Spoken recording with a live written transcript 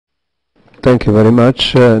Thank you very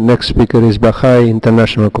much. Next speaker is Baha'i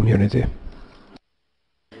International Community.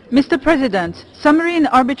 Mr. President, summary and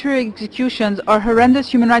arbitrary executions are horrendous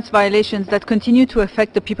human rights violations that continue to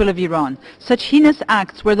affect the people of Iran. Such heinous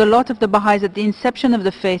acts were the lot of the Baha'is at the inception of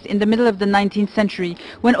the faith in the middle of the 19th century,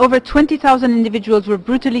 when over 20,000 individuals were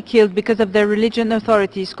brutally killed because of their religion.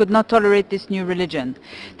 Authorities could not tolerate this new religion.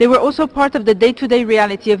 They were also part of the day-to-day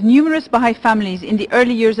reality of numerous Baha'i families in the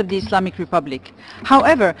early years of the Islamic Republic.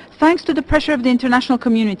 However, thanks to the pressure of the international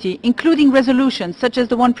community, including resolutions such as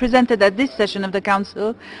the one presented at this session of the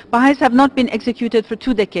Council, Baha'is have not been executed for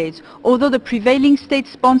 2 decades, although the prevailing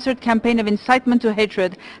state-sponsored campaign of incitement to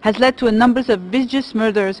hatred has led to a number of vicious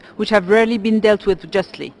murders which have rarely been dealt with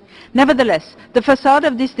justly. Nevertheless, the facade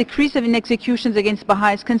of this decrease in executions against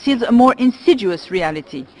Baha'is conceals a more insidious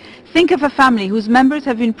reality. Think of a family whose members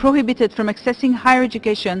have been prohibited from accessing higher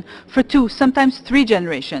education for 2, sometimes 3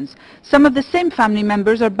 generations. Some of the same family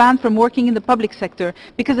members are banned from working in the public sector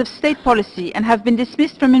because of state policy and have been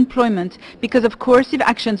dismissed from employment because of coercive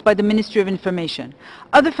actions by the Ministry of Information.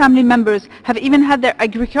 Other family members have even had their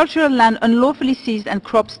agricultural land unlawfully seized and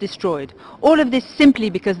crops destroyed. All of this simply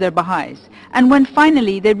because they're Baha'is. And when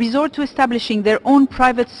finally they resort to establishing their own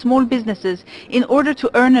private small businesses in order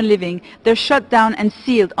to earn a living, they're shut down and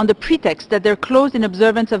sealed on the pretext that they're closed in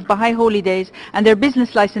observance of Baha'i holy days and their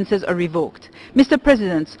business licenses are revoked. Mr.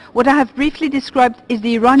 President, what I have briefly described is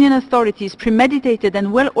the Iranian authorities' premeditated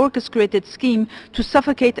and well-orchestrated scheme to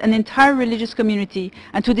suffocate an entire religious community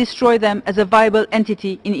and to destroy them as a viable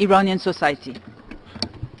entity in Iranian society.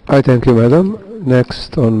 I thank you, madam.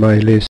 Next on my list